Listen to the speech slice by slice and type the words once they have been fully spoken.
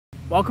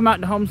Welcome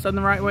out to Homesteading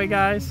the Right Way,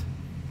 guys.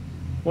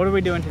 What are we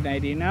doing today,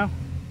 do you know?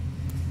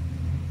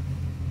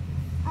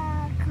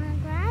 Cutting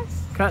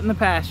grass. Cutting the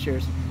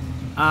pastures,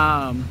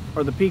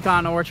 or the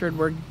pecan orchard.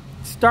 We're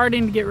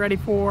starting to get ready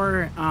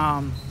for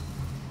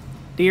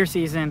deer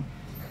season,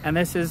 and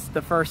this is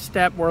the first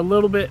step. We're a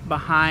little bit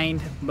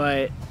behind,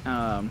 but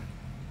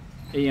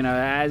you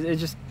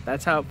know,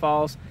 that's how it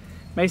falls.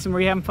 Mason, were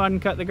you having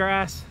fun cutting the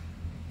grass?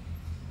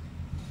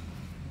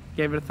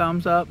 Gave it a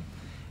thumbs up.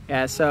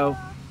 Yeah, so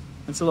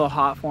it's a little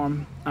hot for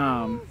him.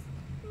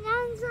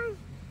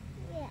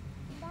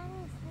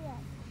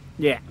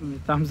 Yeah,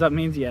 thumbs up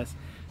means yes.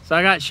 So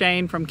I got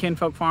Shane from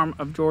Kinfolk Farm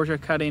of Georgia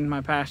cutting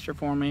my pasture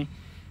for me.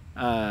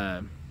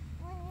 Yeah,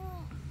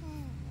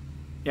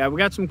 we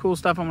got some cool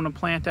stuff I'm gonna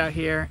plant out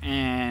here,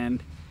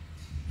 and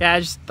yeah, I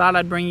just thought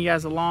I'd bring you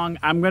guys along.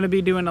 I'm gonna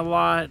be doing a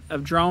lot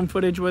of drone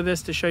footage with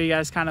this to show you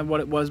guys kind of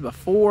what it was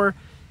before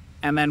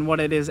and then what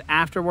it is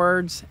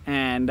afterwards.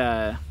 And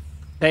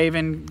they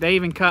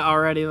even cut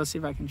already. Let's see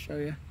if I can show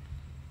you.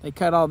 They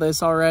cut all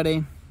this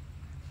already.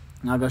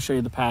 And I'll go show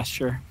you the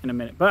pasture in a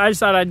minute. But I just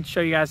thought I'd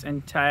show you guys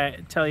and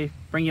tell you,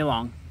 bring you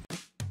along.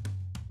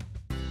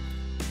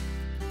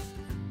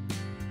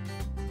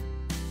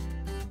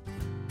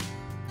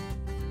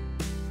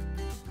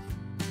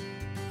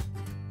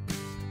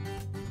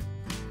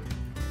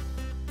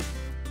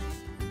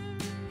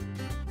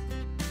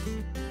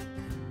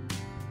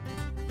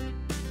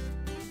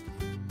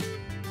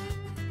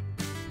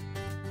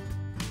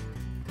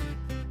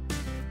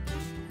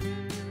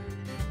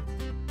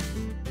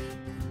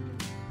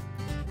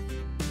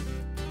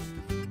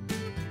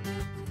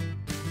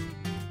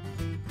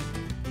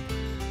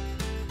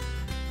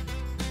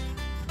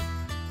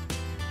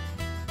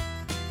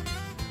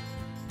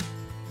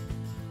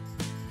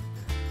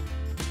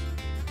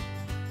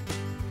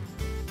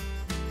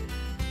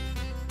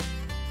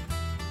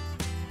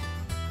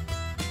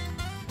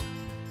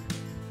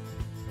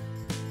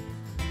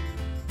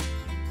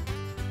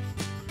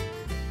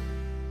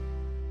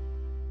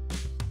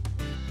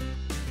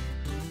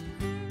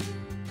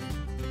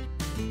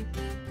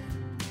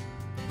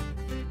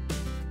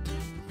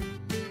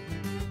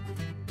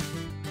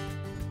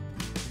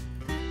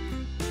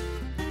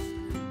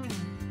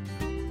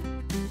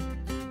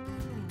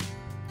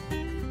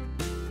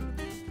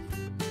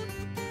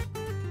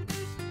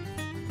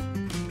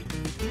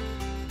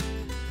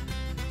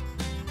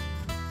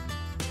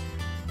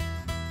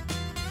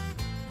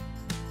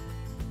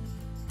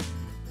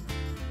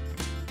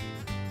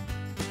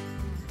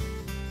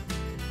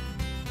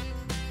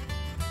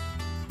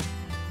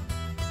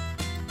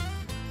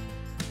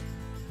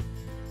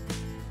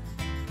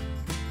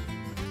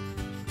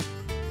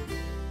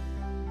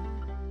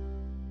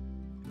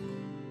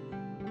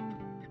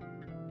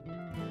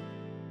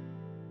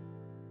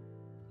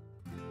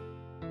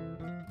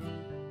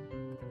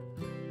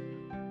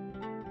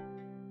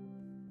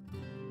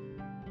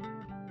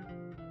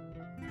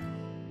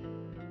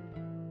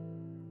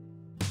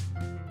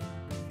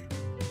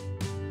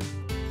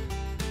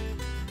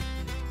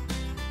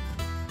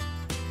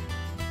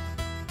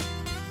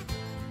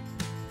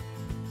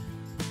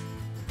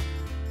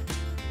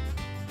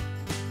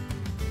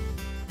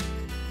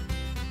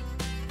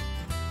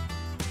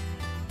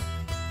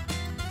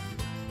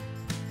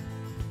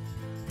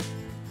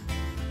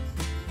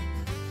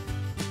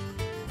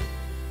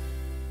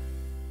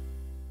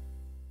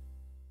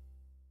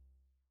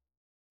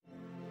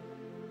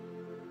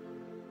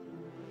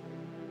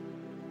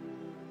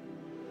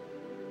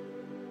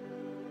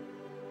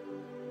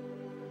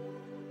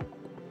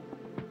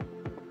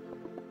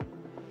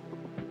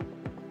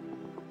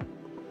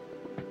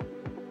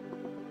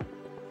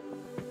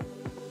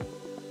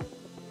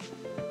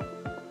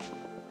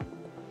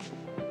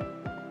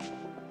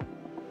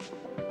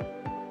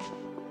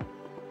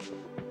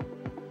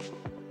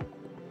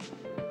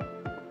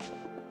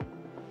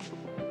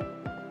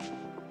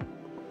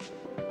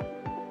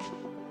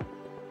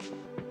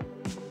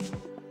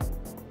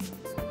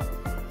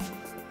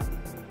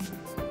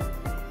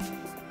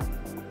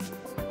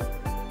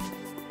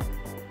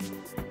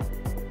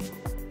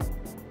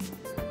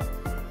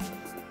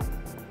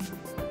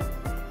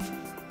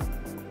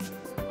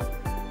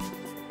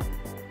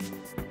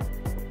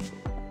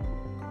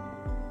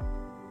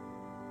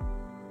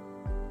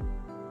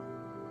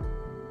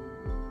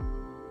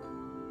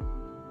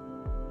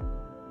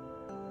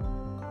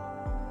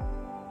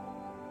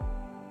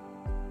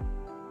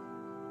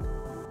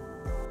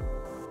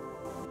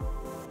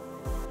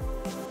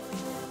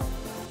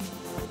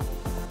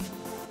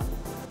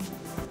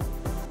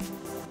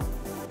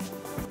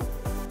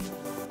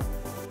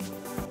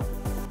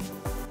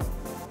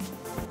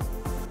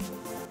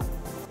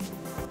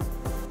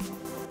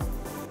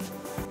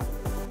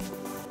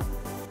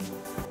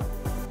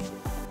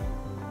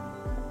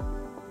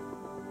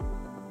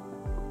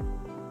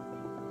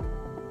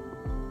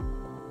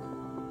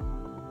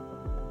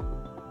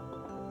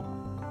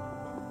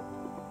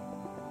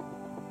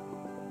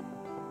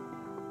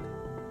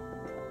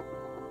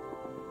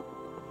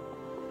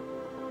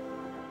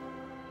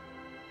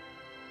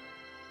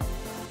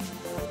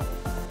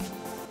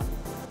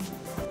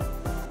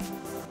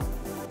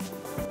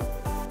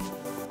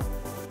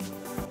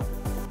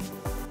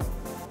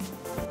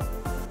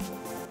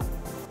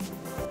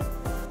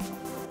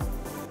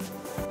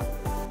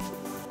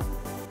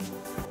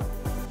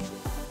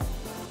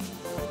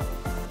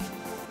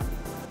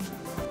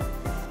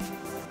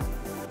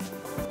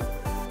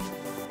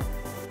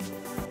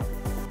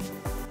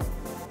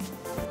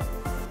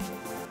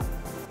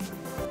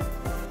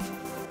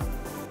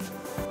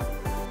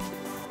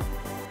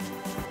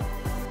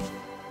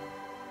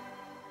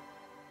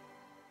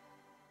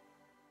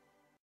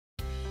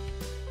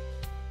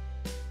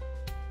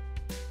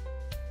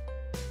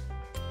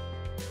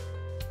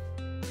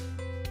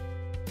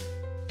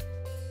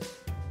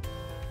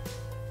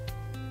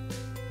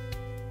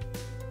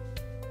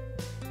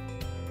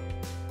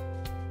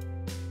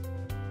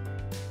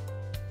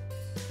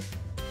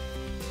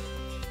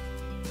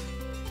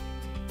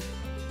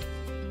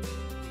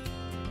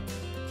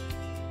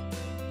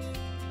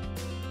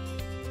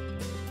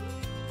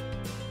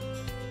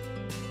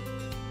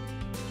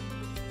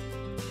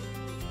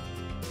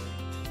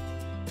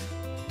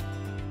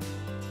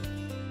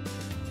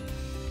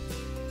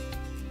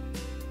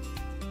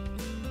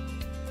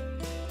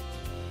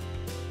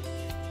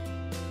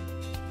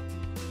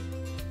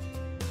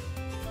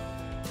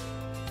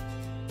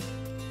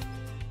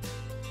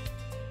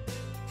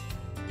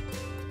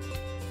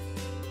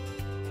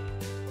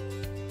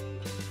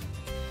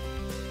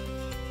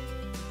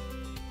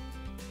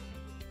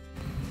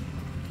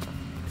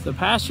 The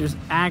pasture's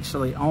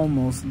actually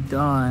almost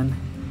done.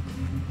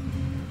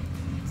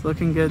 It's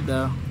looking good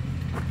though.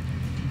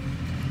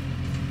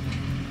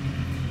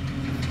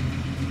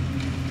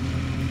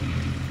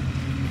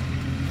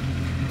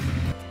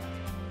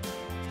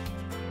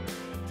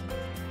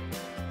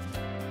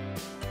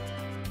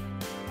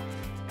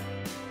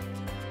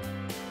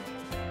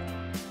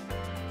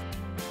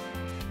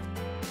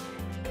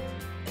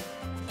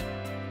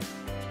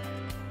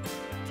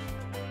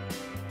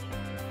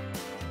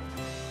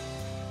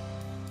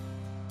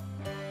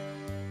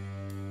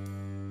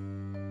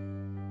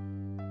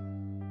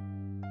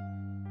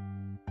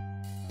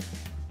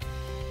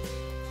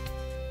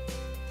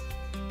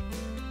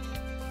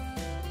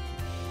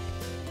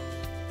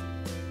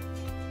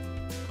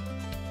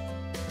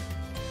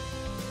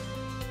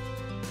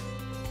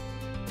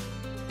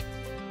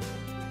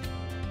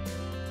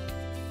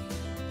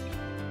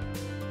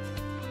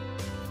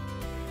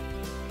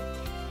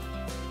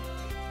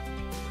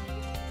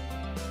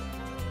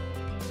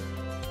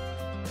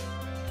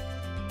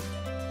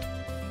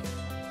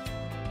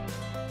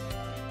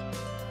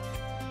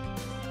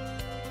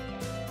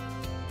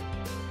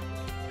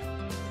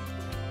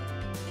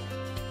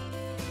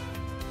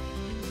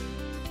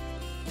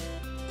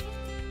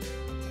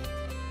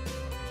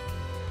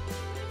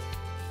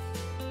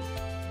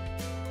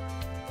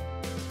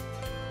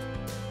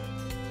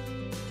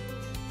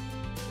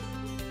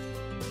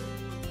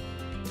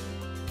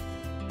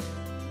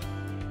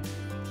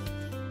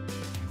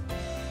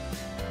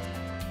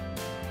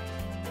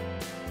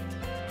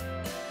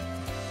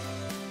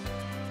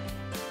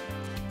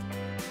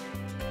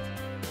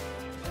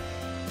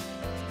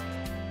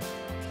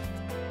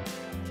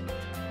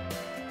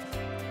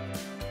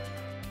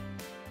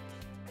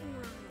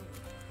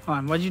 Hold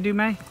on, what'd you do,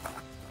 May?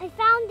 I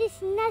found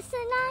this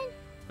muscadine.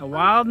 A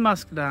wild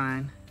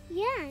muscadine.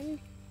 Yeah, and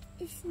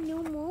it's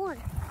no more.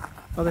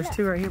 Oh, there's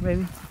two right here,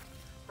 baby.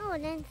 Oh,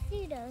 and then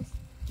see those.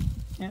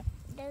 Yep.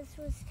 Those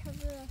was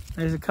covered up.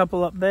 There's a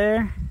couple up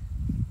there.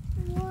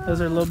 Whoa.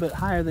 Those are a little bit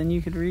higher than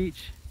you could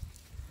reach.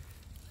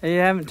 They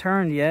haven't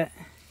turned yet.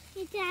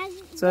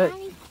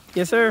 Daddy,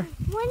 yes, sir.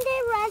 when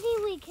they're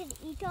ready, we could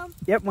eat them.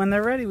 Yep, when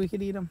they're ready, we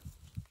could eat them.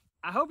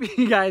 I hope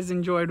you guys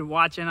enjoyed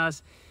watching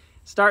us.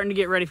 Starting to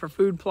get ready for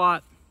food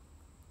plot.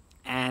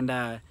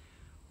 And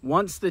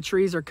once the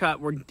trees are cut,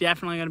 we're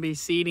definitely going to be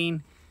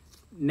seeding.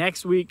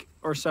 Next week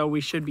or so, we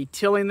should be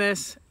tilling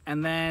this.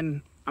 And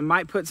then I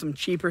might put some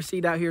cheaper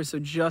seed out here. So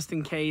just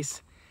in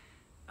case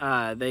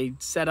they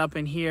set up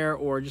in here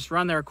or just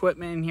run their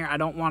equipment in here, I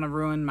don't want to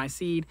ruin my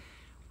seed.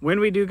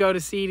 When we do go to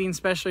seeding,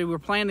 especially, we're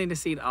planning to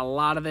seed a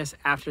lot of this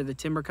after the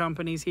timber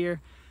company's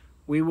here.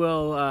 We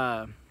will,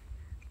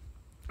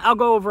 I'll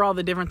go over all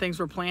the different things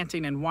we're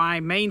planting and why.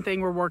 Main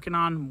thing we're working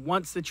on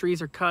once the trees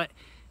are cut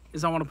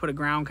is I want to put a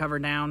ground cover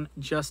down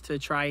just to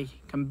try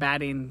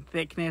combating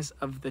thickness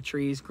of the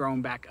trees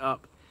growing back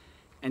up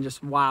and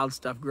just wild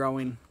stuff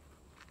growing.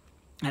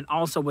 And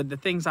also with the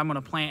things I'm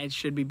going to plant, it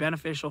should be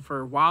beneficial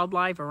for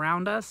wildlife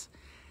around us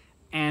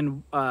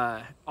and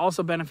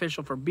also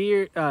beneficial for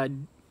bees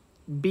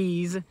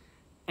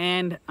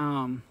and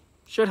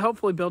should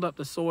hopefully build up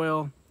the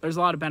soil. There's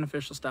a lot of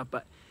beneficial stuff,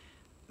 but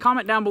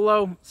comment down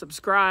below,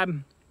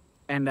 subscribe,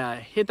 and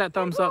hit that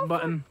thumbs up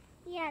button.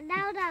 Yeah,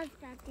 now what I was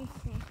about to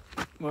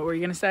say. What were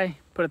you gonna say?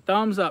 Put a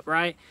thumbs up,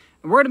 right?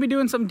 And we're gonna be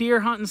doing some deer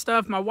hunting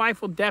stuff. My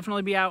wife will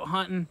definitely be out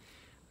hunting.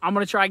 I'm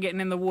gonna try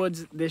getting in the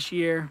woods this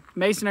year.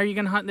 Mason, are you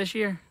gonna hunt this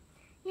year?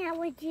 Yeah,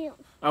 with you.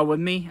 Oh, with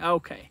me?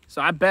 Okay.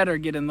 So I better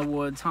get in the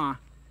woods, huh?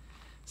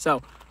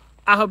 So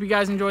I hope you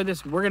guys enjoyed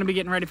this. We're gonna be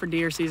getting ready for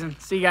deer season.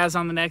 See you guys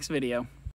on the next video.